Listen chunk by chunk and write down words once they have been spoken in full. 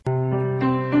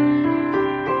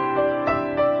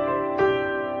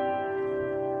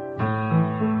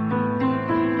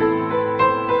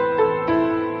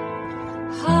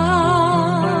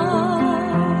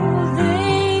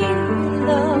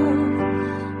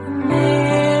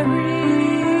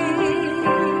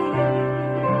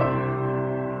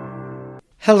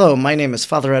Hello, my name is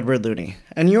Father Edward Looney,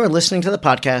 and you are listening to the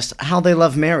podcast How They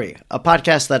Love Mary, a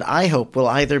podcast that I hope will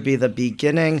either be the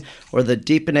beginning or the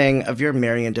deepening of your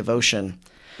Marian devotion.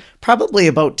 Probably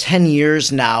about 10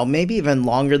 years now, maybe even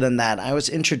longer than that, I was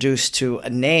introduced to a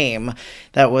name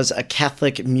that was a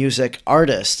Catholic music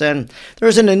artist. And there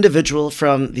was an individual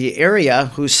from the area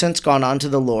who's since gone on to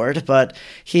the Lord, but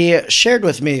he shared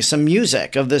with me some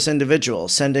music of this individual,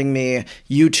 sending me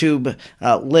YouTube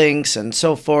links and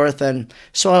so forth. And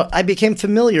so I became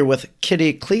familiar with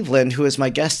Kitty Cleveland, who is my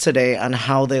guest today on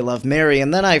How They Love Mary.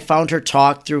 And then I found her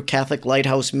talk through Catholic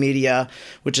Lighthouse Media,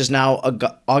 which is now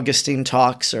Augustine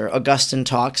Talks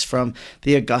from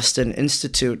the Augustine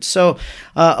Institute. So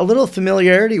a little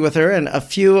familiarity with her, and a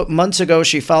few months ago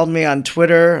she followed me on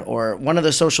Twitter or one of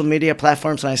the social media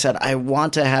platforms, and I said, I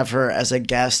want to have her as a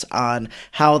guest on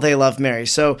How They Love Mary.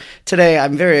 So today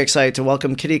I'm very excited to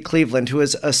welcome Kitty Cleveland, who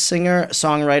is a singer,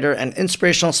 songwriter, and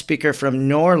inspirational speaker from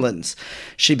New Orleans.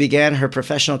 She began her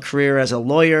professional career as a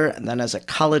lawyer and then as a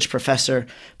college professor,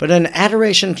 but in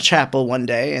Adoration Chapel one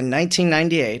day in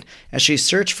 1998, as she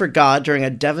searched for God during a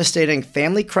devastating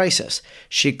family crisis,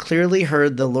 she clearly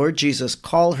heard the Lord Jesus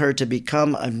call her to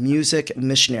become a music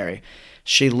missionary.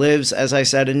 She lives, as I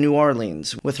said, in New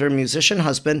Orleans with her musician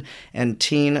husband and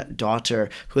teen daughter,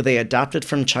 who they adopted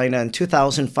from China in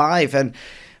 2005. And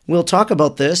we'll talk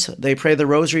about this. They pray the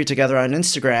rosary together on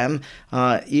Instagram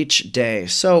each day.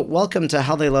 So welcome to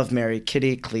How They Love Mary,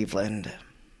 Kitty Cleveland.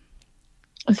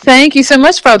 Thank you so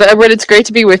much, Father Edward. It's great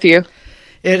to be with you.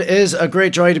 It is a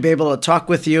great joy to be able to talk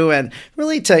with you and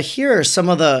really to hear some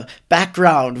of the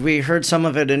background. We heard some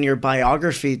of it in your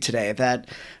biography today that,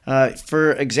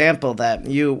 for example, that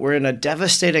you were in a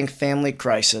devastating family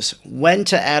crisis, went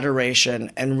to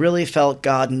adoration, and really felt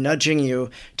God nudging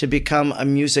you to become a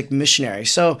music missionary.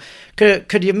 So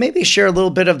could you maybe share a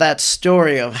little bit of that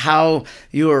story of how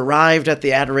you arrived at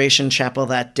the Adoration Chapel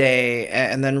that day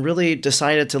and then really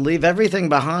decided to leave everything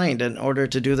behind in order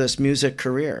to do this music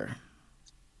career?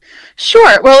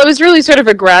 Sure. Well, it was really sort of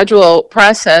a gradual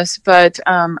process, but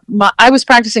I was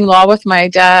practicing law with my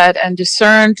dad and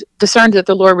discerned that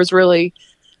the Lord was really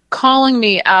calling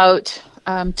me out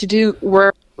to do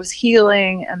work that was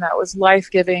healing and that was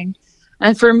life-giving.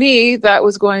 And for me, that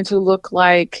was going to look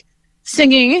like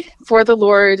singing for the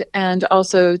Lord and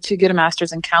also to get a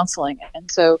master's in counseling. And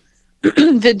so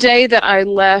the day that I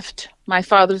left my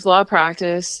father's law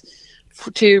practice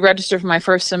to register for my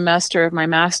first semester of my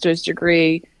master's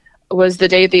degree was the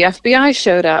day the FBI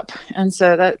showed up. And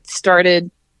so that started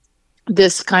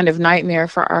this kind of nightmare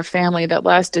for our family that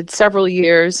lasted several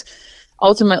years.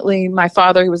 Ultimately, my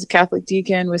father, who was a Catholic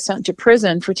deacon, was sent to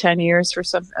prison for 10 years for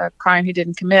some crime he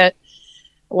didn't commit,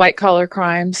 white-collar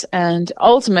crimes. And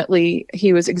ultimately,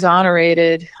 he was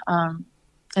exonerated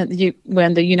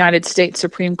when the United States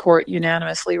Supreme Court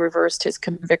unanimously reversed his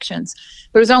convictions.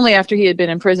 But it was only after he had been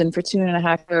in prison for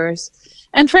 2.5 years.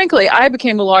 And frankly, I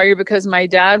became a lawyer because my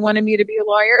dad wanted me to be a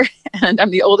lawyer, and I'm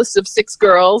the oldest of 6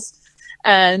 girls.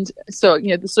 And so,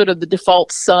 the sort of the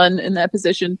default son in that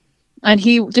position. And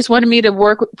he just wanted me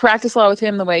to practice law with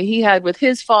him the way he had with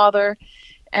his father.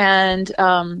 And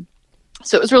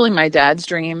so it was really my dad's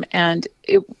dream. And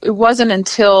it wasn't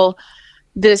until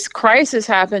this crisis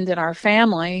happened in our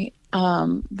family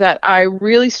that I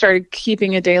really started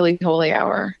keeping a daily holy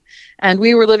hour. And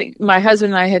my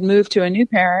husband and I had moved to a new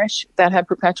parish that had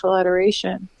perpetual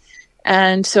adoration.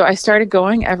 And so I started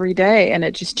going every day, and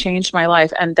it just changed my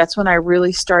life. And that's when I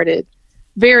really started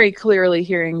very clearly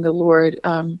hearing the Lord,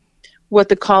 what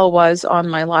the call was on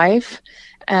my life.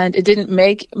 And it didn't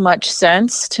make much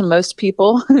sense to most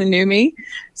people who knew me.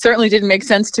 Certainly didn't make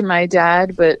sense to my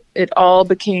dad, but it all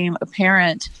became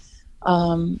apparent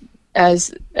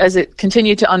as it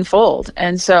continued to unfold.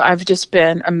 And so I've just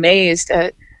been amazed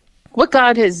at what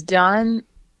God has done,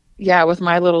 with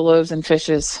my little loaves and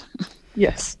fishes.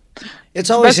 Yes. It's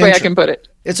always the best way I can put it.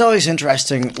 It's always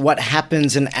interesting what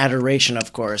happens in adoration,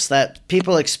 of course, that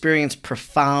people experience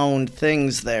profound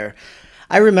things there.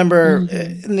 I remember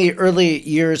in the early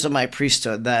years of my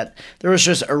priesthood that there was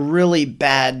just a really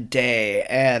bad day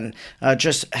and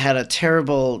just had a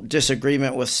terrible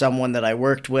disagreement with someone that I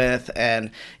worked with.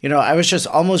 And, I was just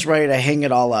almost ready to hang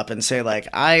it all up and say,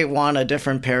 I want a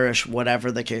different parish,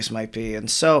 whatever the case might be. And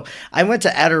so I went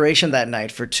to adoration that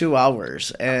night for 2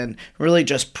 hours and really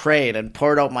just prayed and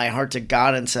poured out my heart to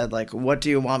God and said, what do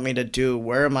you want me to do?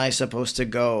 Where am I supposed to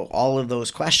go? All of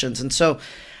those questions. And so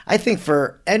I think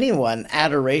for anyone,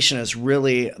 adoration is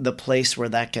really the place where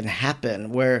that can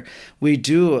happen, where we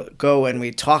do go and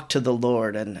we talk to the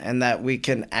Lord and that we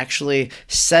can actually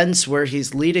sense where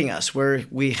he's leading us, where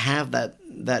we have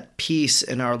that peace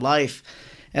in our life.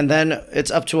 And then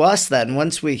it's up to us then,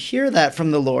 once we hear that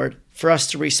from the Lord, for us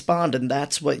to respond. And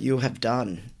that's what you have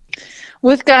done.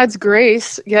 With God's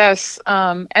grace, yes.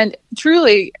 And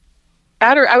truly,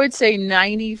 I would say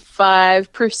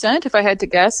 95%, if I had to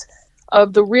guess,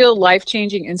 of the real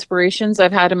life-changing inspirations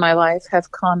I've had in my life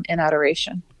have come in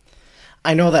adoration.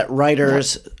 I know that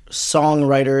writers,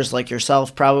 songwriters like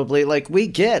yourself probably, like we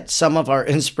get some of our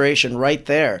inspiration right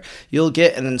there. You'll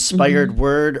get an inspired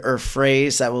word or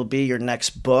phrase that will be your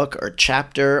next book or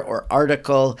chapter or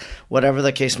article, whatever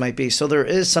the case might be. So there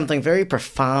is something very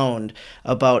profound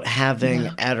about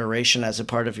having adoration as a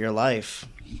part of your life.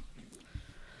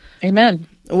 Amen.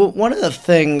 Well, one of the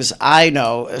things I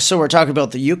know, so we're talking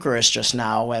about the Eucharist just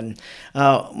now, and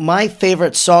my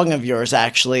favorite song of yours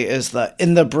actually is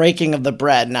In the Breaking of the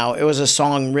Bread. Now, it was a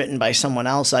song written by someone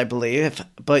else, I believe,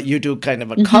 but you do kind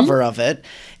of a cover of it,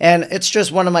 and it's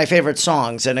just one of my favorite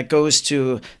songs, and it goes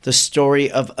to the story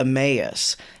of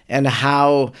Emmaus and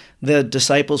how the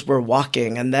disciples were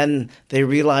walking, and then they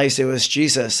realized it was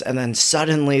Jesus, and then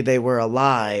suddenly they were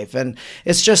alive, and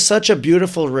it's just such a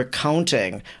beautiful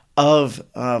recounting of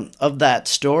that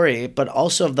story, but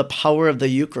also of the power of the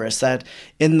Eucharist, that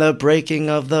in the breaking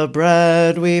of the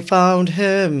bread we found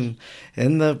him,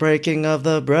 in the breaking of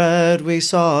the bread we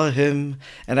saw him,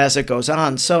 and as it goes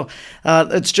on. So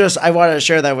it's just, I wanted to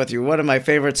share that with you, one of my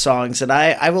favorite songs, and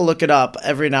I will look it up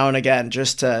every now and again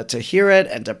just to hear it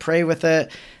and to pray with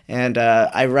it. And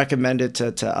I recommend it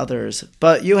to others.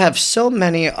 But you have so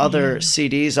many other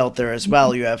CDs out there as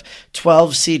well. You have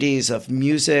 12 CDs of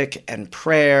music and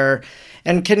prayer.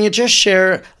 And can you just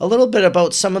share a little bit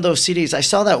about some of those CDs? I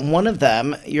saw that one of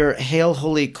them, your Hail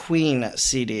Holy Queen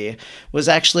CD, was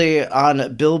actually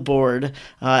on Billboard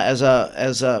as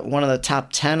one of the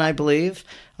top 10, I believe,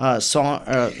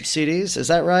 CDs. Is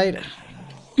that right?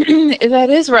 That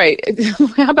is right.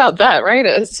 How about that, right?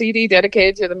 A CD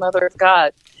dedicated to the Mother of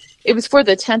God. It was for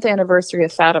the 10th anniversary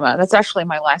of Fatima. That's actually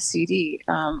my last CD,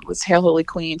 was Hail Holy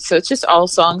Queen. So it's just all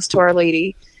songs to Our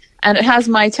Lady. And it has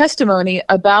my testimony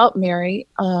about Mary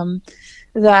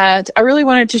that I really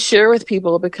wanted to share with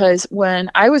people, because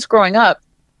when I was growing up,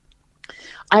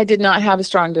 I did not have a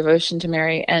strong devotion to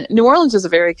Mary. And New Orleans is a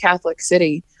very Catholic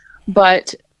city,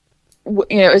 but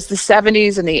it's the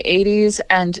 70s and the 80s.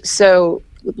 And so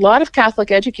a lot of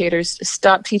Catholic educators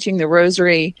stopped teaching the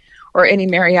rosary or any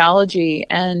Mariology.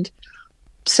 And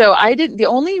so the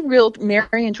only real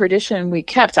Marian tradition we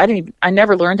kept, I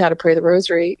never learned how to pray the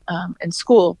rosary in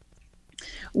school,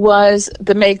 was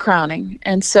the May crowning.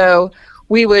 And so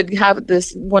we would have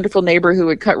this wonderful neighbor who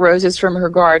would cut roses from her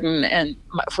garden and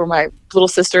for my little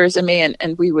sisters and me,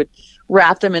 and we would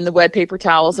wrap them in the wet paper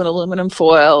towels and aluminum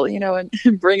foil,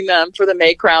 and bring them for the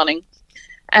May crowning.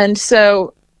 And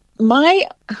so my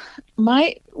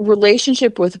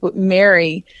relationship with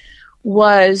Mary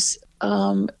was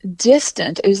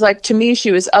distant. It was like, to me,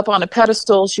 she was up on a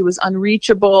pedestal. She was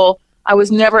unreachable. I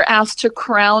was never asked to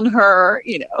crown her.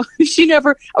 I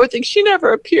would think she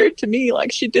never appeared to me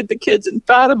like she did the kids in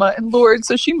Fatima and Lourdes,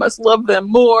 so she must love them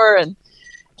more. And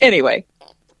anyway,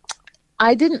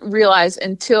 I didn't realize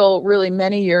until really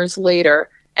many years later,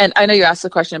 and I know you asked the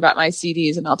question about my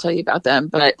CDs, and I'll tell you about them,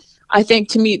 but I think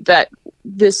to me that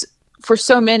this, for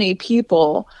so many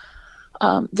people,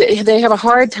 they have a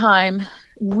hard time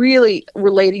really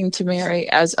relating to Mary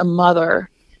as a mother,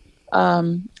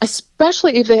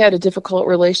 especially if they had a difficult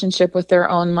relationship with their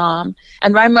own mom.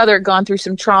 And my mother had gone through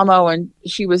some trauma when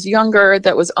she was younger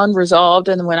that was unresolved.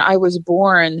 And when I was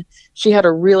born, she had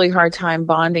a really hard time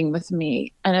bonding with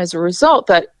me. And as a result,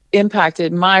 that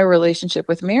impacted my relationship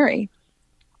with Mary.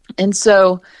 And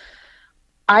so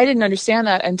I didn't understand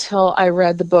that until I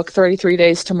read the book 33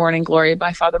 Days to Morning Glory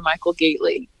by Father Michael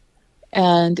Gately.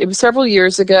 And it was several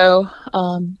years ago,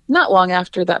 not long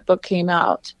after that book came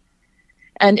out.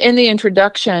 And in the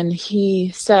introduction,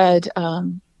 he said,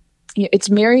 it's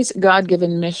Mary's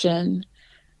God-given mission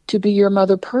to be your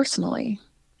mother personally.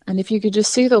 And if you could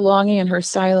just see the longing in her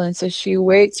silence as she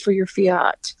waits for your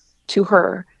fiat to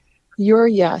her, your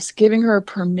yes, giving her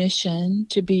permission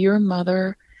to be your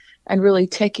mother and really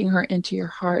taking her into your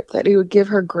heart, that it would give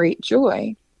her great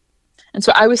joy. And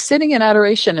so I was sitting in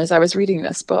adoration as I was reading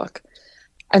this book.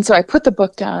 And so I put the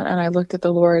book down and I looked at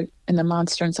the Lord and the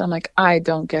monstrance. I'm like, I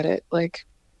don't get it. Like,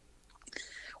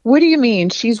 what do you mean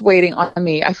she's waiting on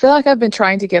me? I feel like I've been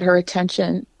trying to get her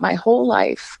attention my whole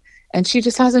life, and she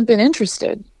just hasn't been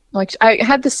interested. Like, I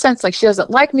had this sense like she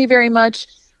doesn't like me very much.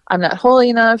 I'm not holy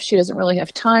enough. She doesn't really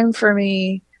have time for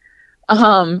me.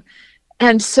 And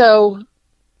so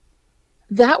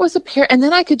that was and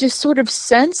then I could just sort of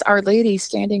sense Our Lady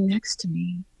standing next to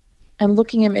me and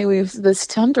looking at me with this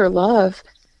tender love.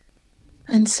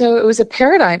 And so it was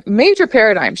major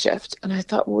paradigm shift. And I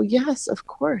thought, well, yes, of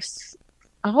course.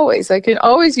 I can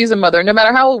always use a mother. No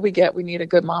matter how old we get, we need a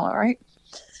good mama, right?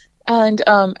 And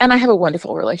I have a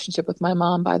wonderful relationship with my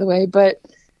mom, by the way, but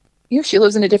she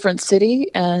lives in a different city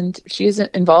and she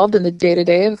isn't involved in the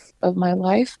day-to-day of my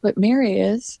life, but Mary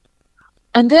is.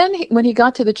 And then when he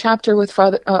got to the chapter with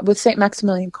St.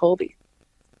 Maximilian Kolbe,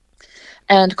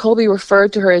 and Kolbe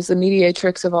referred to her as the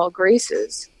mediatrix of all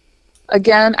graces,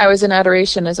 again, I was in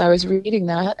adoration as I was reading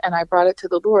that, and I brought it to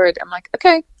the Lord. I'm like,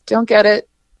 okay, don't get it.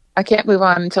 I can't move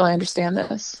on until I understand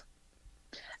this.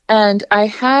 And I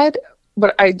had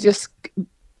what I just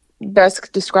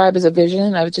best describe as a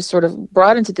vision. I was just sort of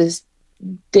brought into this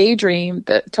daydream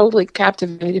that totally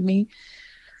captivated me.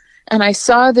 And I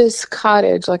saw this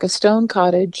cottage, like a stone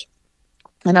cottage,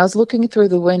 and I was looking through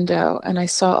the window and I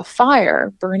saw a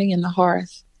fire burning in the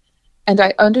hearth. And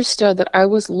I understood that I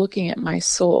was looking at my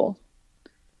soul,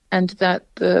 and that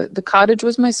the cottage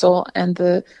was my soul, and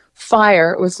the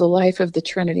fire was the life of the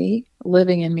Trinity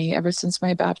living in me ever since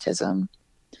my baptism.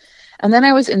 And then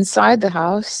I was inside the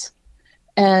house,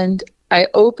 and I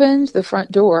opened the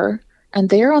front door, and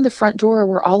there on the front door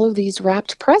were all of these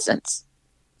wrapped presents.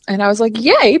 And I was like,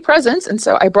 yay, presents. And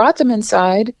so I brought them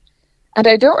inside, and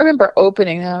I don't remember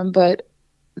opening them, but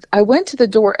I went to the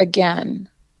door again,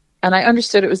 and I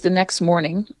understood it was the next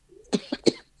morning.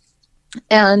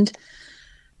 And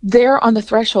there on the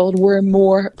threshold were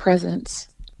more presents.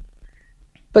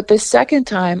 But the second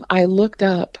time I looked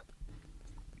up,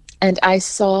 and I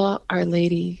saw Our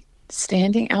Lady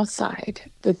standing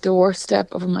outside the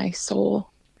doorstep of my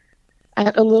soul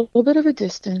at a little bit of a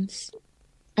distance.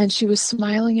 And she was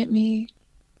smiling at me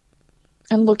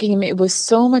and looking at me with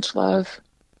so much love.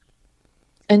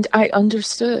 And I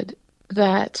understood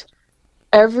that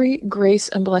every grace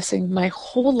and blessing my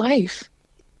whole life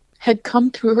had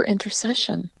come through her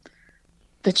intercession,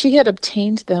 that she had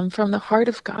obtained them from the heart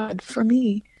of God for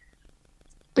me,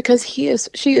 because she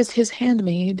is his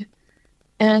handmaid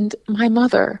and my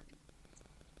mother.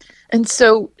 And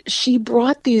so she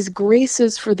brought these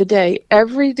graces for the day,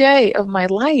 every day of my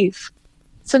life,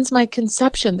 since my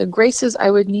conception, the graces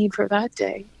I would need for that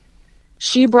day,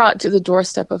 she brought to the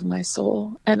doorstep of my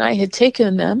soul. And I had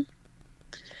taken them,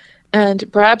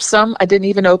 and perhaps some I didn't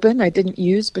even open, I didn't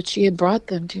use, but she had brought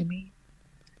them to me.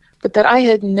 But that I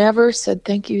had never said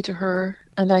thank you to her,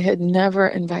 and I had never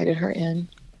invited her in.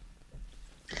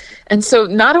 And so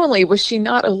not only was she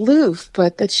not aloof,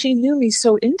 but that she knew me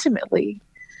so intimately.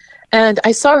 And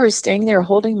I saw her staying there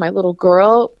holding my little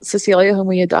girl, Cecilia, whom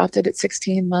we adopted at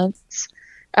 16 months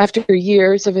after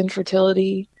years of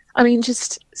infertility. I mean,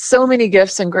 just so many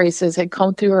gifts and graces had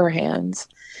come through her hands,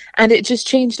 and it just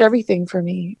changed everything for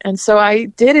me. And so I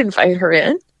did invite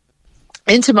her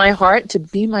into my heart to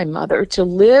be my mother, to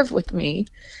live with me,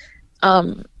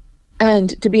 and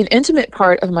to be an intimate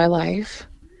part of my life,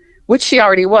 which she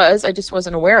already was. I just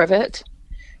wasn't aware of it.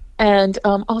 And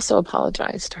also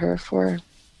apologized to her for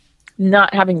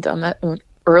not having done that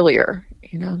earlier,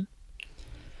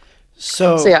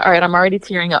 So yeah, all right, I'm already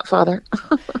tearing up, Father.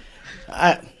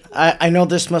 I know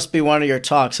this must be one of your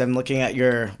talks. I'm looking at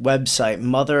your website,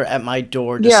 Mother at My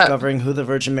Door, Discovering Who the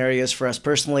Virgin Mary is for Us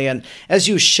Personally. And as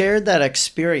you shared that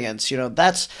experience,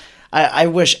 I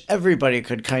wish everybody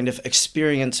could kind of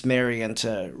experience Mary and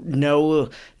to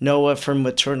know of her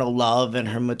maternal love and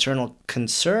her maternal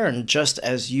concern, just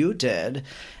as you did.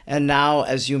 And now,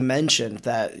 as you mentioned,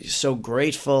 that you're so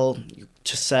grateful, you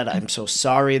just said, I'm so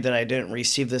sorry that I didn't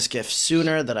receive this gift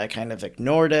sooner, that I kind of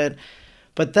ignored it.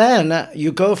 But then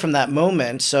you go from that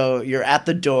moment, so you're at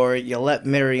the door, you let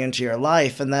Mary into your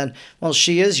life, and then, well,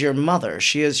 she is your mother,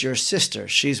 she is your sister,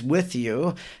 she's with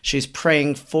you, she's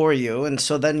praying for you, and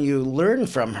so then you learn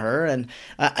from her, and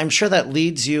I'm sure that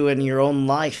leads you in your own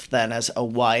life then as a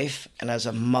wife and as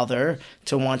a mother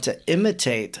to want to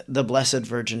imitate the Blessed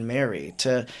Virgin Mary,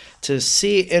 to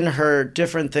see in her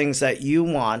different things that you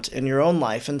want in your own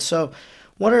life. And so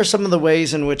what are some of the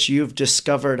ways in which you've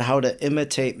discovered how to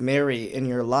imitate Mary in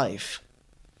your life?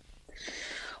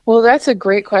 Well, that's a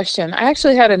great question. I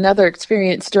actually had another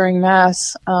experience during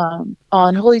Mass on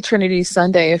Holy Trinity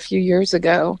Sunday a few years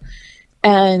ago.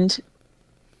 And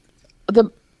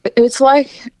it's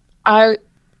like I'm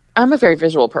a very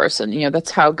visual person.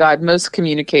 That's how God most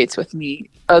communicates with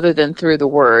me, other than through the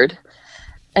Word.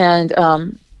 And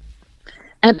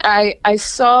I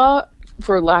saw,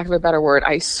 for lack of a better word,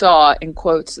 I saw, in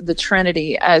quotes, the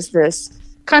Trinity as this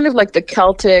kind of like the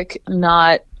Celtic,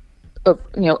 not,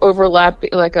 overlap,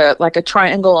 like a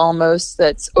triangle almost,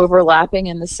 that's overlapping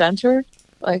in the center,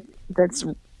 like that's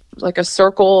like a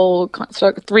circle,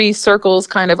 3 circles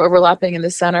kind of overlapping in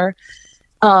the center.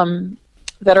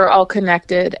 that are all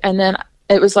connected. And then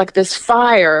it was like this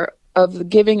fire of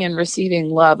giving and receiving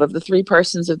love of the three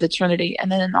persons of the Trinity.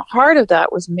 And then in the heart of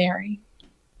that was Mary.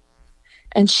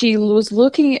 And she was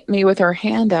looking at me with her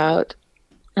hand out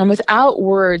and without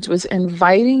words was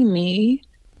inviting me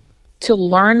to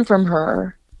learn from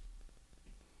her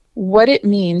what it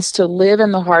means to live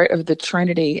in the heart of the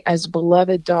Trinity as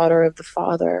beloved daughter of the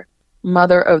Father,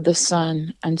 mother of the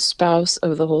Son, and spouse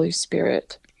of the Holy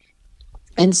Spirit.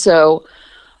 And so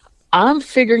I'm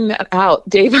figuring that out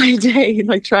day by day,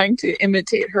 like trying to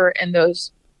imitate her in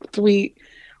those three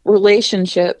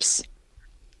relationships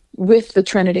with the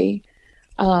Trinity.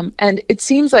 And it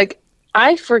seems like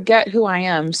I forget who I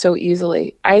am so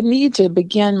easily. I need to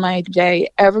begin my day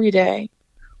every day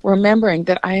remembering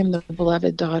that I am the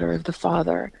beloved daughter of the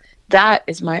Father. That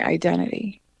is my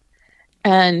identity.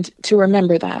 And to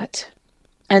remember that.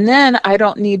 And then I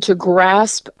don't need to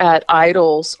grasp at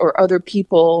idols or other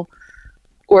people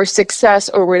or success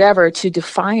or whatever to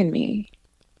define me.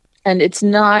 And it's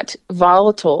not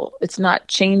volatile. It's not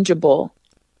changeable.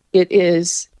 It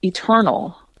is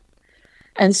eternal.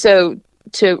 And so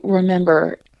to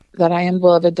remember that I am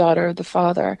beloved daughter of the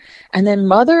Father, and then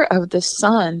mother of the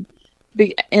Son,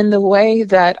 in the way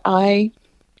that I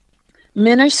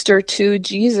minister to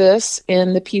Jesus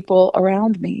in the people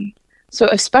around me. So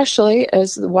especially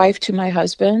as the wife to my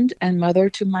husband and mother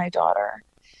to my daughter,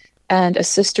 and a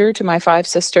sister to my 5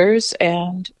 sisters,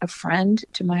 and a friend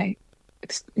to my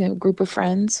group of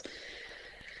friends.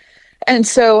 And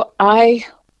so I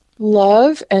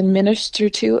love and minister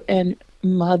to and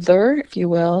mother, if you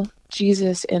will,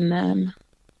 Jesus in them.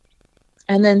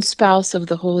 And then spouse of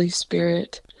the Holy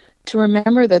Spirit, to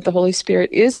remember that the Holy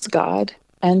Spirit is God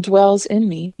and dwells in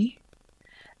me,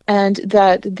 and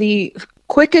that the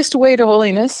quickest way to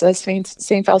holiness, says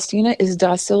Saint Faustina, is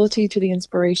docility to the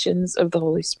inspirations of the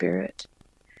Holy Spirit.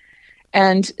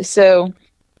 And so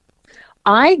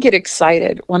I get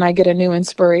excited when I get a new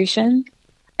inspiration,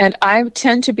 and I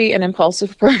tend to be an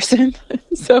impulsive person.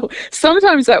 So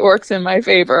sometimes that works in my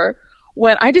favor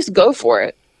when I just go for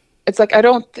it. It's like I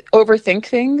don't overthink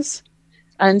things.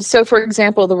 And so, for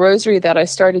example, the rosary that I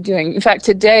started doing, in fact,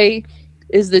 today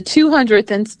is the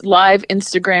 200th live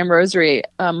Instagram rosary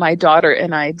my daughter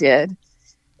and I did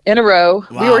in a row.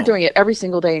 Wow. We were doing it every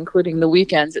single day, including the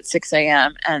weekends at 6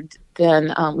 a.m. And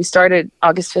then we started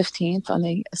August 15th on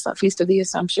the Feast of the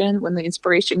Assumption when the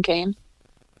inspiration came.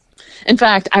 In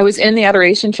fact, I was in the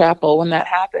Adoration Chapel when that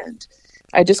happened.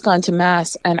 I'd just gone to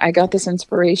Mass and I got this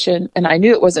inspiration, and I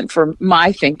knew it wasn't for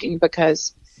my thinking,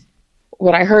 because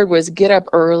what I heard was get up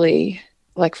early,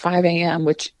 like 5 a.m.,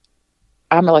 which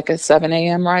I'm like a 7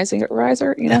 a.m. riser, So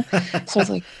I was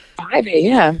like, 5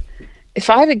 a.m. If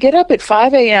I get up at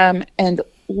 5 a.m. and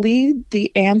lead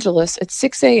the Angelus at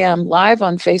 6 a.m. live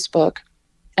on Facebook,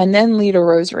 and then lead a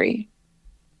rosary,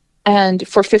 and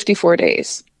for 54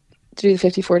 days, to do the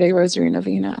 54-day rosary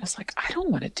novena, I was like, I don't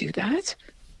want to do that.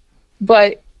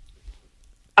 But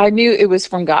I knew it was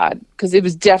from God, because it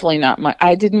was definitely not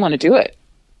I didn't want to do it,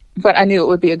 but I knew it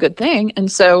would be a good thing. And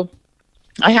so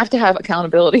I have to have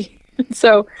accountability.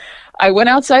 So I went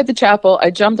outside the chapel,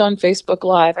 I jumped on Facebook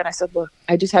Live, and I said, look,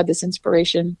 I just had this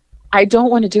inspiration. I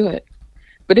don't want to do it.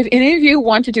 But if any of you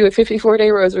want to do a 54-day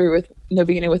rosary with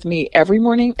novena with me every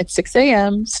morning at 6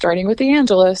 a.m., starting with the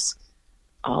Angelus,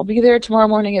 I'll be there tomorrow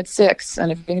morning at 6.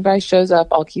 And if anybody shows up,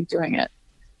 I'll keep doing it.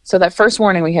 So that first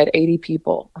morning we had 80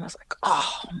 people. And I was like,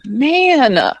 oh,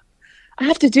 man, I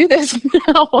have to do this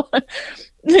now.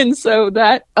 And so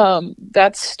that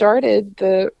started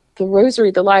the rosary,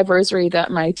 the live rosary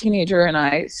that my teenager and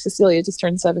I, Cecilia, just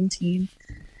turned 17.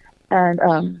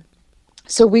 And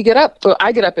so we get up. Well,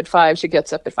 I get up at 5. She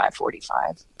gets up at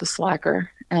 5:45, the slacker,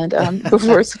 and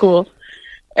before school.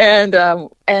 And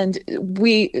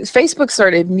Facebook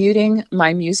started muting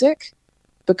my music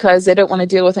because they don't want to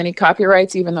deal with any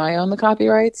copyrights, even though I own the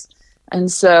copyrights.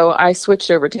 And so I switched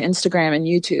over to Instagram and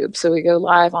YouTube. So we go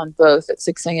live on both at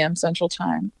 6 a.m. Central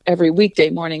Time every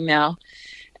weekday morning now.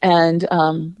 And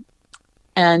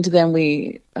then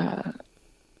we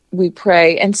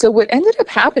pray. And so what ended up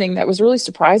happening that was really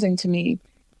surprising to me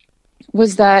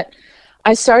was that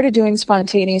I started doing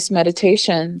spontaneous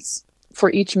meditations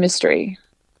for each mystery,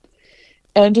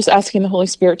 and just asking the Holy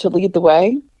Spirit to lead the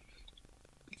way.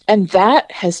 And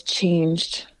that has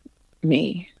changed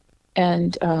me.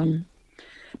 And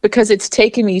because it's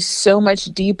taken me so much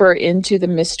deeper into the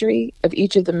mystery of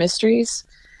each of the mysteries.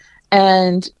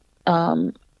 And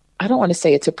I don't want to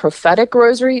say it's a prophetic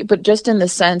rosary, but just in the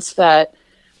sense that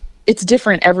it's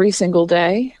different every single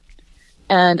day.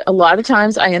 And a lot of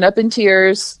times I end up in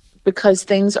tears because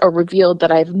things are revealed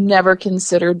that I've never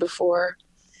considered before,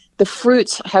 the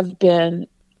fruits have been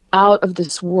out of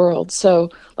this world.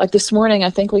 So like this morning, I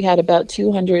think we had about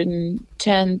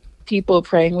 210 people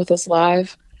praying with us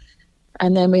live.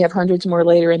 And then we have hundreds more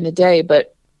later in the day.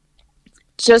 But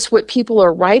just what people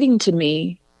are writing to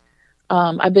me,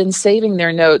 I've been saving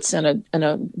their notes in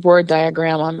a word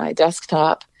diagram on my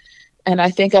desktop. And I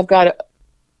think I've got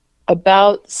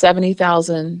about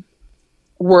 70,000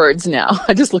 words now.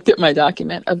 I just looked at my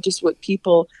document of just what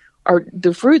people are,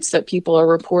 the fruits that people are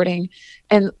reporting.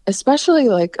 And especially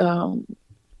like one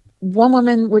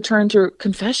woman returned to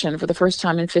confession for the first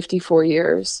time in 54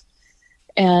 years.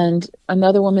 And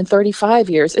another woman,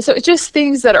 35 years. So it's just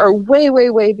things that are way,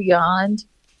 way, way beyond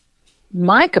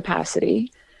my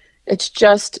capacity. It's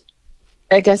just,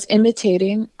 I guess,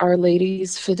 imitating Our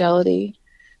Lady's fidelity.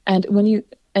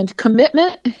 And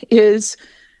commitment is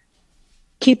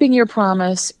keeping your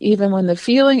promise, even when the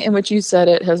feeling in which you said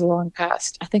it has long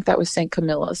passed. I think that was St.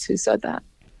 Camillus who said that.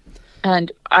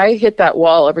 And I hit that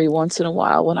wall every once in a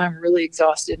while when I'm really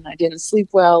exhausted and I didn't sleep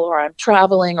well, or I'm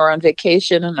traveling or on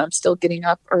vacation and I'm still getting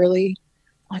up early.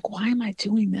 Like, why am I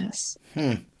doing this?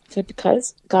 So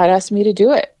because God asked me to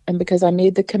do it and because I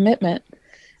made the commitment.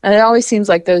 And it always seems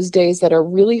like those days that are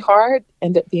really hard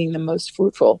end up being the most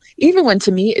fruitful. Even when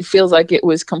to me it feels like it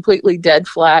was completely dead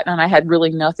flat and I had really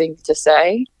nothing to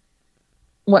say.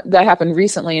 That happened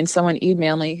recently, and someone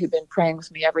emailed me who'd been praying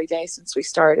with me every day since we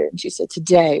started. And she said,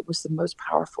 today was the most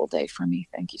powerful day for me.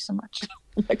 Thank you so much.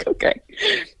 I'm like, okay.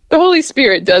 The Holy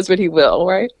Spirit does what he will,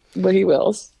 right? What he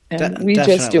wills. And we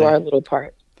definitely. just do our little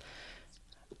part.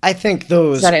 I think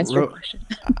Does that answer your question?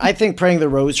 I think praying the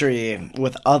rosary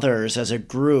with others as a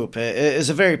group is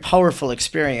a very powerful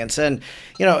experience. And,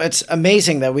 you know, it's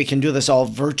amazing that we can do this all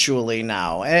virtually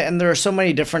now. And there are so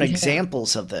many different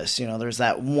examples of this. You know, there's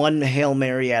that One Hail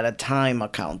Mary at a Time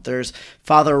account. There's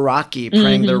Father Rocky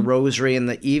praying the rosary in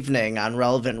the evening on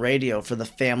Relevant Radio for the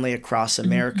family across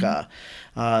America,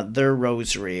 their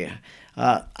rosary.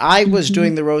 I was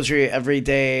doing the rosary every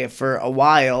day for a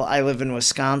while. I live in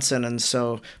Wisconsin, and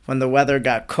so when the weather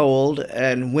got cold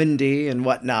and windy and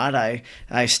whatnot,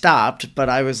 I stopped, but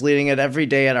I was leading it every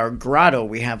day at our grotto.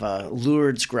 We have a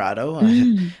Lourdes grotto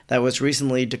that was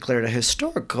recently declared a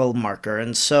historical marker,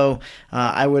 and so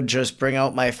I would just bring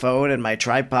out my phone and my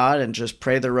tripod and just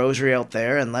pray the rosary out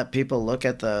there and let people look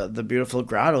at the beautiful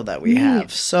grotto that we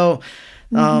have. So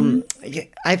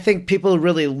I think people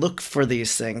really look for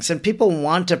these things, and people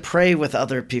want to pray with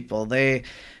other people. They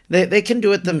can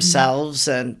do it themselves,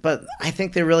 but I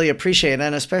think they really appreciate it,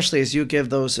 and especially as you give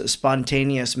those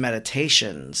spontaneous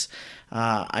meditations,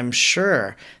 I'm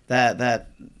sure that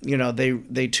you know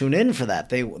they tune in for that.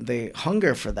 They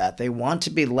hunger for that. They want to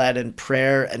be led in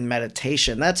prayer and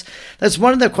meditation. That's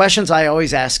one of the questions I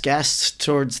always ask guests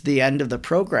towards the end of the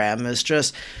program is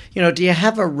just, you know, do you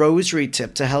have a rosary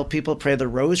tip to help people pray the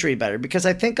rosary better? Because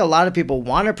I think a lot of people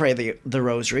want to pray the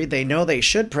rosary. They know they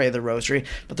should pray the rosary,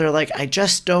 but they're like, I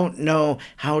just don't know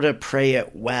how to pray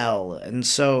it well. And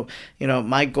so, you know,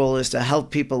 my goal is to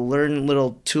help people learn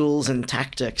little tools and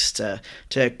tactics to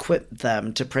equip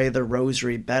them to pray the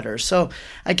rosary better. So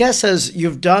I guess as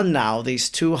you've done now these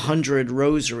 200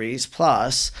 rosaries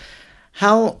plus,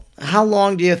 how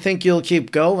long do you think you'll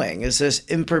keep going? Is this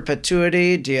in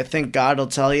perpetuity? Do you think God will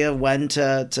tell you when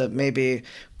to maybe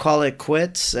call it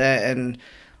quits?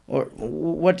 Or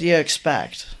what do you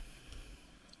expect?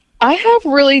 I have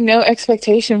really no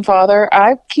expectation, Father.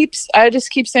 I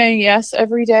just keep saying yes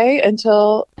every day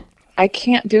until I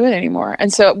can't do it anymore.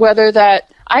 And so whether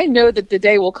that, I know that the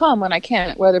day will come when I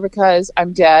can't, whether because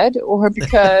I'm dead or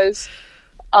because,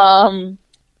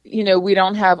 you know, we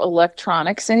don't have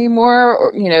electronics anymore,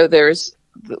 or, you know,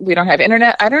 we don't have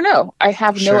internet. I don't know. I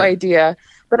have no idea.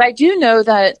 But I do know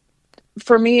that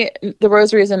for me, the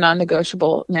rosary is a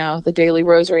non-negotiable now, the daily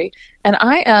rosary. And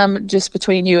I am, just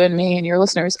between you and me and your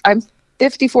listeners, I'm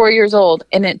 54 years old,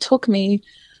 and it took me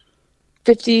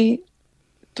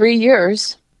 53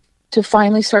 years to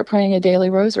finally start praying a daily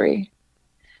rosary.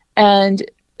 And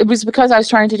it was because I was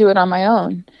trying to do it on my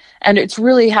own. And it's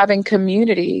really having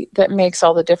community that makes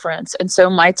all the difference. And so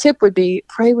my tip would be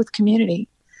pray with community.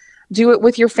 Do it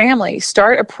with your family.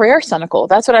 Start a prayer cycle.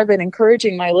 That's what I've been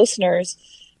encouraging my listeners,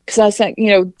 because I said, you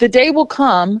know, the day will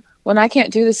come when I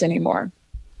can't do this anymore.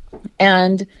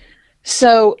 And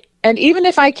so, and even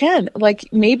if I can, like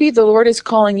maybe the Lord is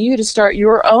calling you to start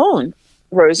your own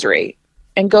rosary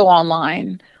and go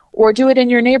online, or do it in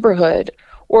your neighborhood,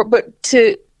 but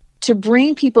to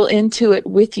bring people into it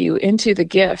with you, into the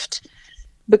gift,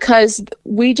 because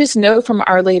we just know from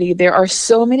Our Lady there are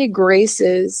so many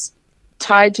graces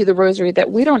tied to the rosary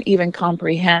that we don't even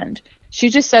comprehend. She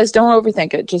just says, don't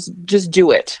overthink it, just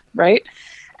do it, right?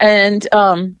 And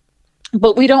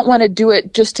But we don't want to do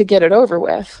it just to get it over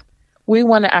with. We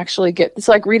want to actually it's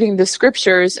like reading the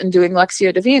scriptures and doing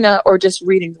Lectio Divina or just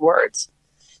reading the words.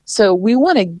 So we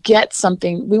want to get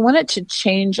something. We want it to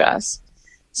change us.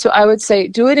 So I would say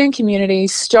do it in community,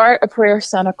 start a prayer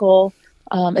cenacle,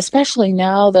 especially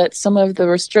now that some of the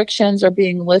restrictions are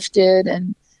being lifted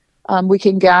and we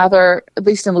can gather, at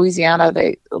least in Louisiana,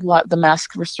 the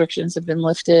mask restrictions have been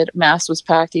lifted. Mass was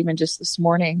packed even just this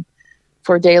morning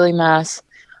for daily mass.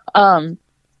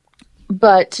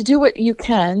 But to do what you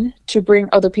can to bring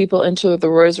other people into the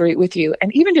rosary with you,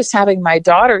 and even just having my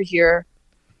daughter here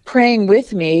praying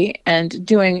with me and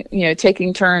doing,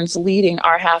 taking turns leading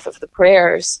our half of the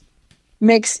prayers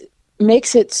makes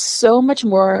it so much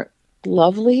more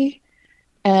lovely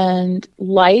and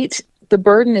light. The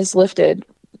burden is lifted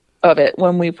of it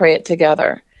when we pray it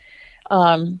together.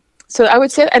 So I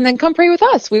would say, and then come pray with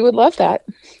us. We would love that.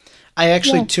 I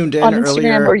actually tuned in on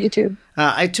earlier. Instagram or YouTube.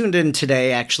 I tuned in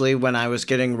today, actually, when I was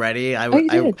getting ready. I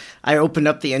opened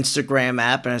up the Instagram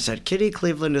app and I said, Kitty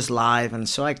Cleveland is live. And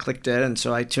so I clicked it. And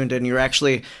so I tuned in. You're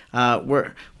actually,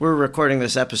 we're recording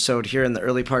this episode here in the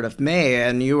early part of May,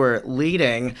 and you were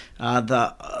leading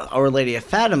the Our Lady of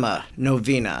Fatima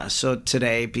novena. So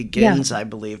today begins, I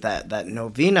believe, that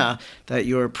novena that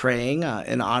you were praying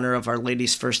in honor of Our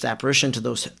Lady's first apparition to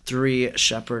those 3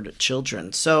 shepherd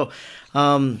children. So,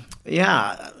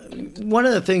 one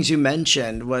of the things you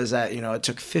mentioned was that, it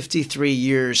took 53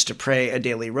 years to pray a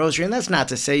daily rosary. And that's not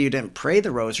to say you didn't pray the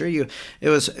rosary. It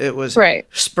was right.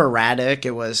 Sporadic.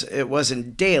 It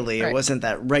wasn't daily. Right. It wasn't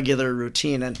that regular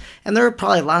routine. And there are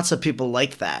probably lots of people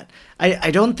like that.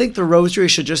 I don't think the rosary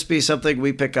should just be something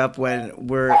we pick up when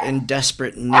we're in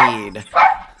desperate need.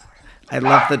 I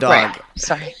love the dog. Right.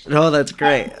 Sorry. Oh, that's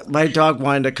great. My dog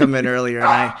wanted to come in earlier,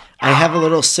 and I have a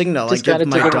little signal. I give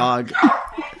my dog.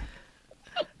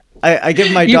 I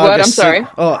give my dog. I'm sorry.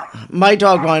 My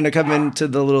dog wanted to come into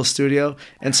the little studio,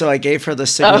 and so I gave her the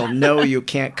signal. No, you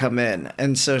can't come in,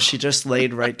 and so she just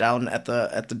laid right down at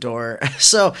the door.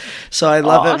 So I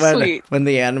love it when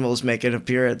the animals make an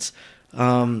appearance.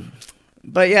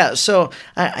 But yeah, so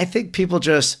I think people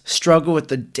just struggle with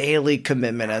the daily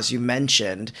commitment, as you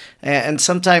mentioned. And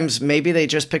sometimes maybe they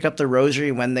just pick up the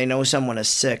rosary when they know someone is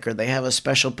sick or they have a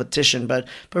special petition. But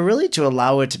really to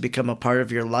allow it to become a part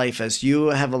of your life, as you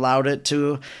have allowed it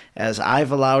to, as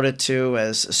I've allowed it to,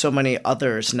 as so many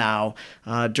others now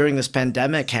during this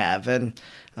pandemic have. And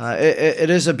it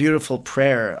is a beautiful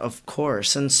prayer, of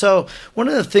course. And so one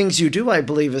of the things you do, I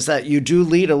believe, is that you do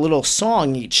lead a little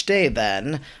song each day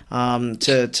then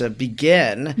to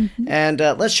begin. Mm-hmm. And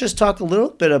let's just talk a little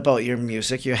bit about your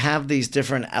music. You have these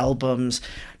different albums.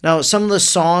 Now, some of the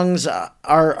songs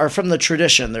are from the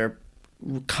tradition. They're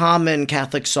common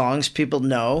Catholic songs people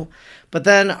know. But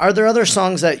then are there other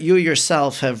songs that you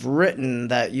yourself have written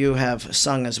that you have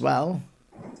sung as well?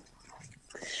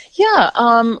 Yeah.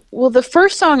 Well, the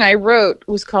first song I wrote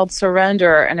was called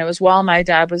Surrender, and it was while my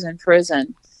dad was in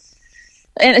prison.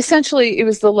 And essentially, it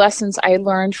was the lessons I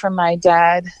learned from my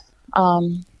dad,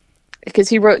 because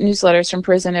he wrote newsletters from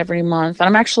prison every month. And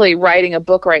I'm actually writing a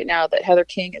book right now that Heather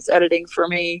King is editing for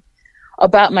me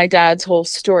about my dad's whole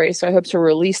story. So I hope to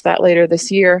release that later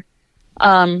this year.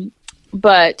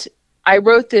 But I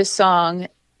wrote this song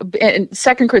in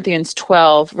 2 Corinthians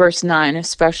 12, verse 9,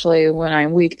 especially when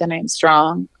I'm weak, then I'm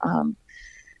strong.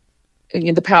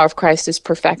 The power of Christ is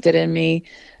perfected in me,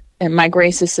 and my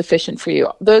grace is sufficient for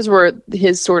you. Those were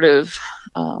his sort of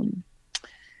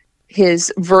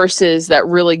his verses that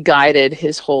really guided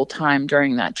his whole time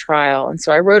during that trial. And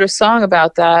so I wrote a song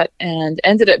about that and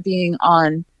ended up being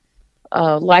on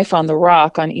Life on the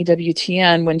Rock on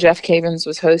EWTN when Jeff Cavins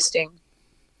was hosting.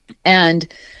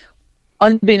 And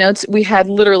unbeknownst, we had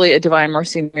literally a Divine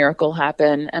Mercy miracle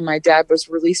happen, and my dad was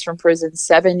released from prison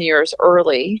 7 years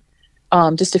early,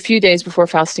 just a few days before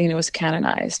Faustina was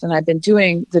canonized. And I've been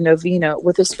doing the novena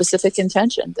with a specific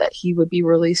intention that he would be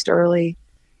released early,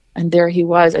 and there he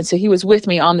was. And so he was with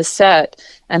me on the set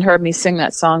and heard me sing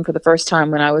that song for the first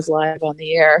time when I was live on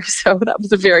the air. So that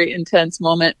was a very intense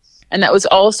moment. And that was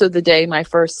also the day my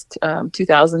first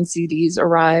 2000 CDs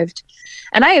arrived.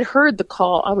 And I had heard the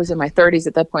call. I was in my 30s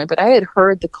at that point, but I had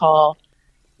heard the call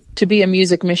to be a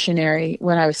music missionary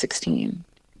when I was 16.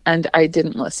 And I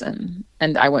didn't listen.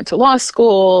 And I went to law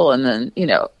school. And then,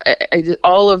 I did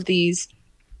all of these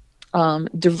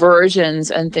diversions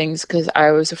and things because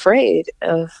I was afraid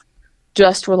of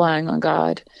just relying on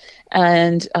God.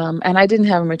 And I didn't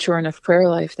have a mature enough prayer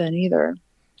life then either.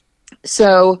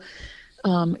 So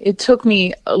it took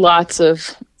me lots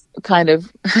of kind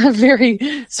of very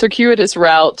circuitous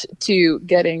route to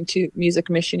getting to music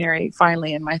missionary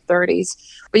finally in my 30s.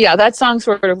 But yeah, that song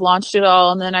sort of launched it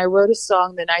all. And then I wrote a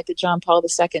song the night that John Paul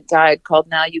II died called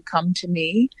Now You Come to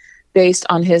Me, based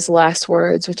on his last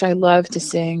words, which I love to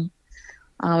sing.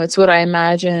 It's what I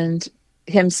imagined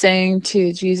him saying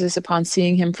to Jesus upon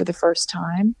seeing him for the first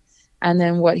time, and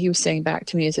then what he was saying back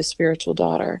to me as a spiritual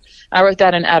daughter. I wrote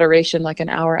that in adoration like an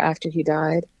hour after he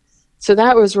died. So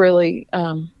that was really,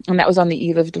 and that was on the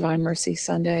eve of Divine Mercy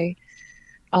Sunday.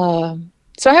 So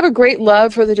I have a great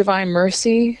love for the Divine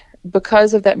Mercy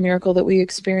because of that miracle that we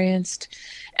experienced.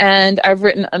 And I've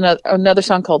written another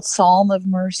song called Psalm of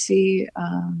Mercy,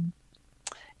 and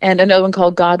another one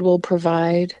called God Will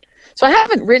Provide. So I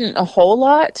haven't written a whole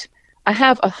lot. I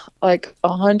have like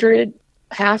 100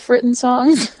 half-written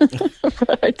songs,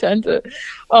 but I tend to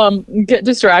get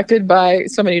distracted by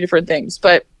so many different things.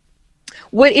 But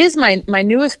what is my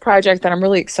newest project that I'm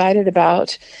really excited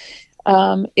about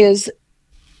is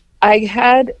I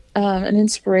had an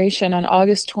inspiration on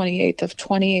August 28th of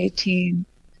 2018.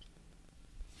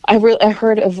 I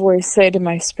heard a voice say to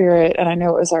my spirit, and I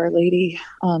know it was Our Lady,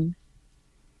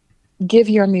 give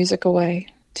your music away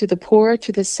to the poor,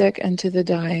 to the sick, and to the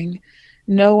dying.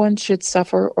 No one should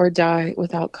suffer or die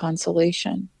without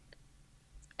consolation.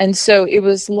 And so it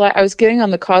was like I was getting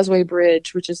on the Causeway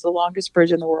Bridge, which is the longest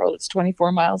bridge in the world. It's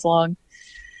 24 miles long,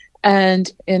 and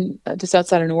in just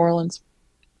outside of New Orleans.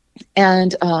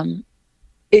 And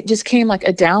it just came like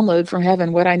a download from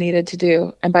heaven, what I needed to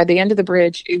do. And by the end of the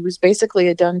bridge, it was basically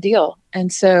a done deal.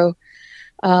 And so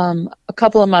a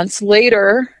couple of months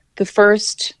later, the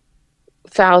first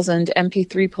 1,000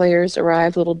 MP3 players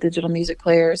arrived, little digital music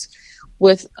players,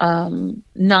 with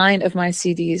 9 of my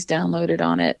CDs downloaded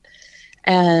on it.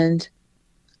 And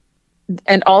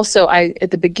also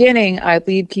at the beginning, I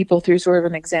lead people through sort of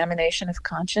an examination of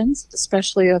conscience,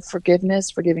 especially of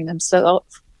forgiveness, forgiving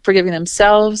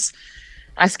themselves,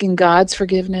 asking God's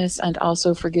forgiveness, and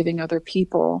also forgiving other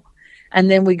people.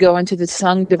 And then we go into the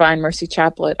sung Divine Mercy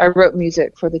Chaplet. I wrote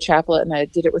music for the chaplet, and I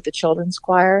did it with the children's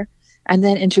choir. And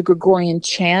then into Gregorian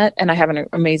chant. And I have an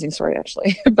amazing story,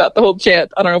 actually, about the whole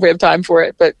chant. I don't know if we have time for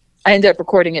it, but I ended up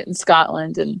recording it in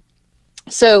Scotland. And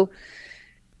so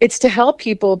it's to help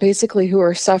people basically who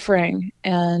are suffering,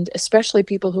 and especially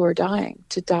people who are dying,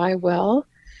 to die well.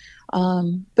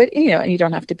 But, you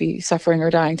don't have to be suffering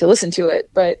or dying to listen to it.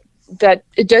 But that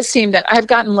it does seem that I've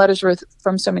gotten letters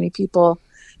from so many people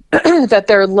that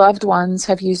their loved ones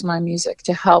have used my music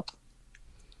to help.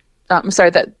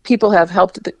 That people have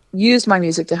used my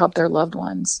music to help their loved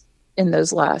ones in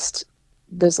those last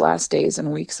days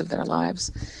and weeks of their lives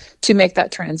to make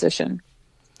that transition.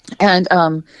 And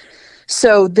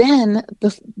so then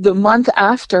the month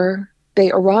after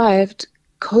they arrived,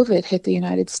 COVID hit the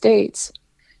United States.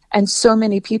 And so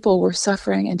many people were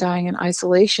suffering and dying in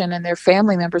isolation, and their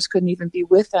family members couldn't even be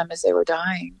with them as they were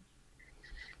dying.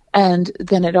 And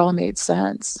then it all made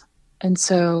sense. And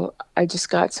so I just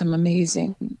got some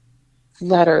amazing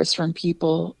letters from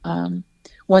people.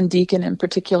 One deacon in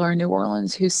particular in New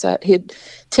Orleans who said he'd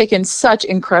taken such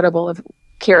incredible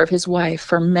care of his wife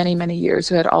for many, many years,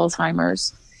 who had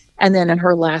Alzheimer's. And then in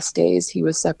her last days, he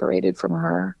was separated from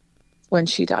her when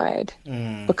she died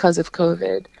because of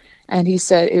COVID. And he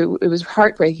said it was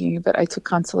heartbreaking, but I took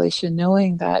consolation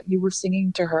knowing that you were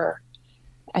singing to her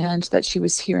and that she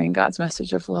was hearing God's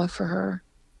message of love for her.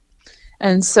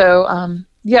 And so,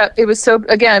 it was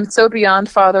so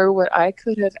beyond, Father, what I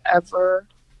could have ever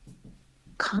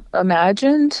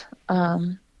imagined.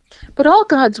 But all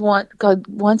God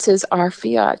wants is our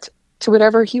fiat to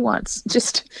whatever he wants,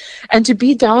 and to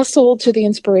be docile to the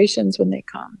inspirations when they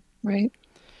come, right?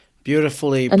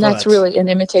 Beautifully put. And that's really an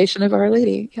imitation of Our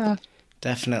Lady. Yeah.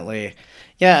 Definitely.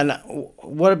 Yeah, and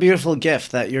what a beautiful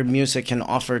gift that your music can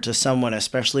offer to someone,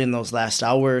 especially in those last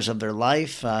hours of their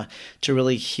life, to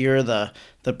really hear the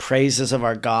praises of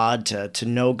our God, to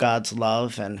know God's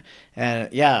love, and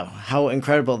how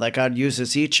incredible that God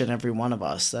uses each and every one of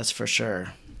us. That's for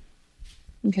sure.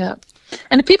 Yeah.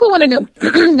 And if people want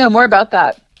to know more about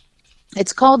that,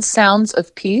 it's called Sounds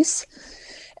of Peace.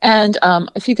 And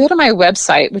if you go to my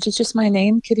website, which is just my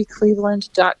name,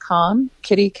 kittycleveland.com,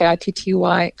 Kitty,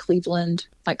 Kitty, Cleveland,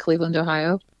 like Cleveland,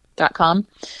 Ohio.com,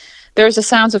 there's a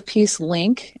Sounds of Peace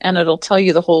link, and it'll tell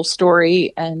you the whole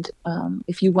story. And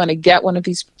if you want to get one of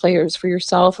these players for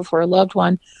yourself or for a loved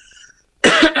one,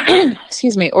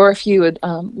 excuse me, or if you would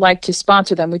like to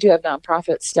sponsor them, we do have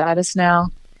nonprofit status now.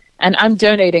 And I'm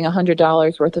donating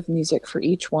 $100 worth of music for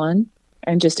each one,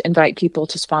 and just invite people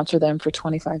to sponsor them for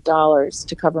 $25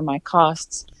 to cover my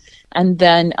costs. And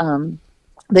then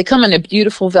They come in a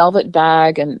beautiful velvet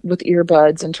bag and with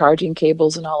earbuds and charging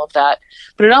cables and all of that.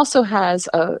 But it also has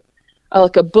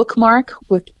like a bookmark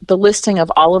with the listing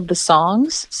of all of the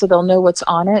songs, so they'll know what's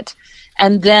on it.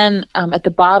 And then at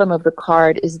the bottom of the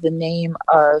card is the name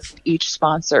of each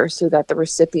sponsor so that the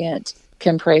recipient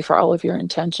can pray for all of your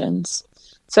intentions.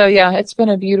 So yeah, it's been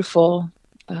a beautiful,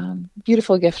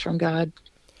 beautiful gift from God.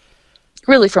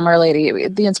 Really from Our Lady.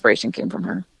 The inspiration came from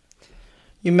her.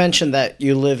 You mentioned that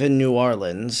you live in New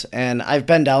Orleans, and I've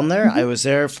been down there. Mm-hmm. I was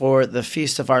there for the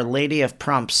Feast of Our Lady of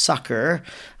Prompt Succor,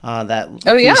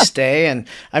 feast day. And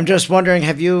I'm just wondering,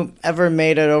 have you ever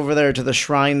made it over there to the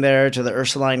shrine there, to the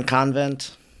Ursuline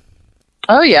Convent?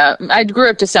 Oh, yeah. I grew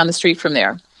up just down the street from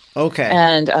there. Okay.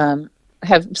 And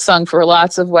have sung for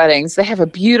lots of weddings. They have a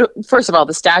beautiful, first of all,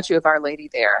 the statue of Our Lady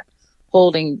there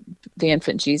holding the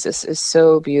infant Jesus is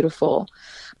so beautiful.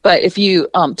 But if you,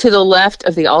 to the left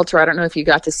of the altar, I don't know if you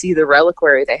got to see the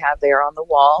reliquary they have there on the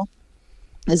wall,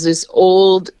 is this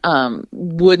old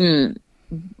wooden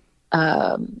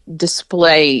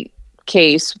display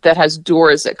case that has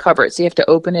doors that cover it. So you have to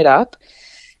open it up,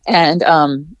 and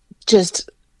just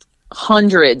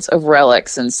hundreds of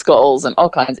relics and skulls and all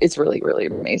kinds. It's really, really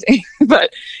amazing.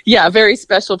 But yeah, very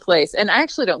special place. And I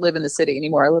actually don't live in the city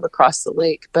anymore. I live across the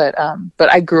lake, but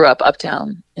I grew up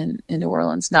uptown in New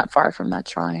Orleans, not far from that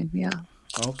shrine. Yeah.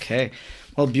 Okay.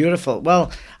 Well, beautiful. Well,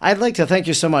 I'd like to thank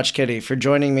you so much, Kitty, for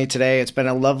joining me today. It's been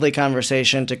a lovely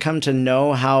conversation to come to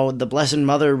know how the Blessed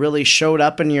Mother really showed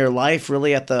up in your life,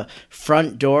 really at the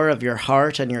front door of your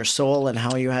heart and your soul, and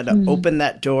how you had to open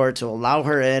that door to allow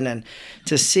her in, and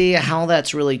to see how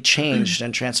that's really changed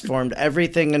and transformed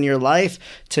everything in your life,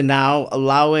 to now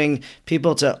allowing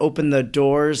people to open the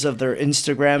doors of their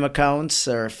Instagram accounts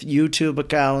or YouTube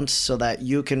accounts so that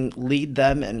you can lead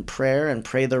them in prayer and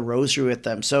pray the rosary with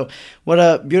them. So what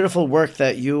a beautiful work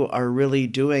that you are really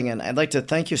doing, and I'd like to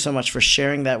thank you so much for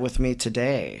sharing that with me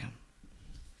today.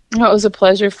 Oh, it was a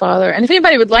pleasure, Father. And if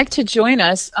anybody would like to join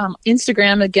us,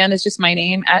 Instagram, again, is just my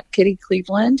name, @Kitty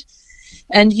Cleveland.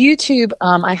 And YouTube,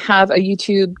 I have a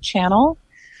YouTube channel.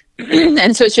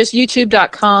 And so it's just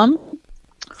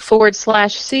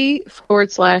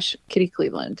youtube.com/C/Kitty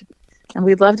Cleveland. And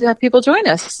we'd love to have people join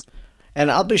us. And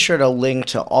I'll be sure to link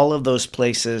to all of those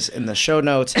places in the show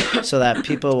notes so that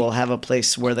people will have a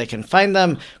place where they can find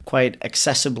them quite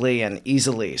accessibly and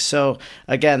easily. So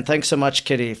again, thanks so much,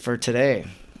 Kitty, for today.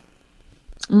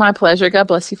 My pleasure. God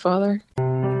bless you, Father.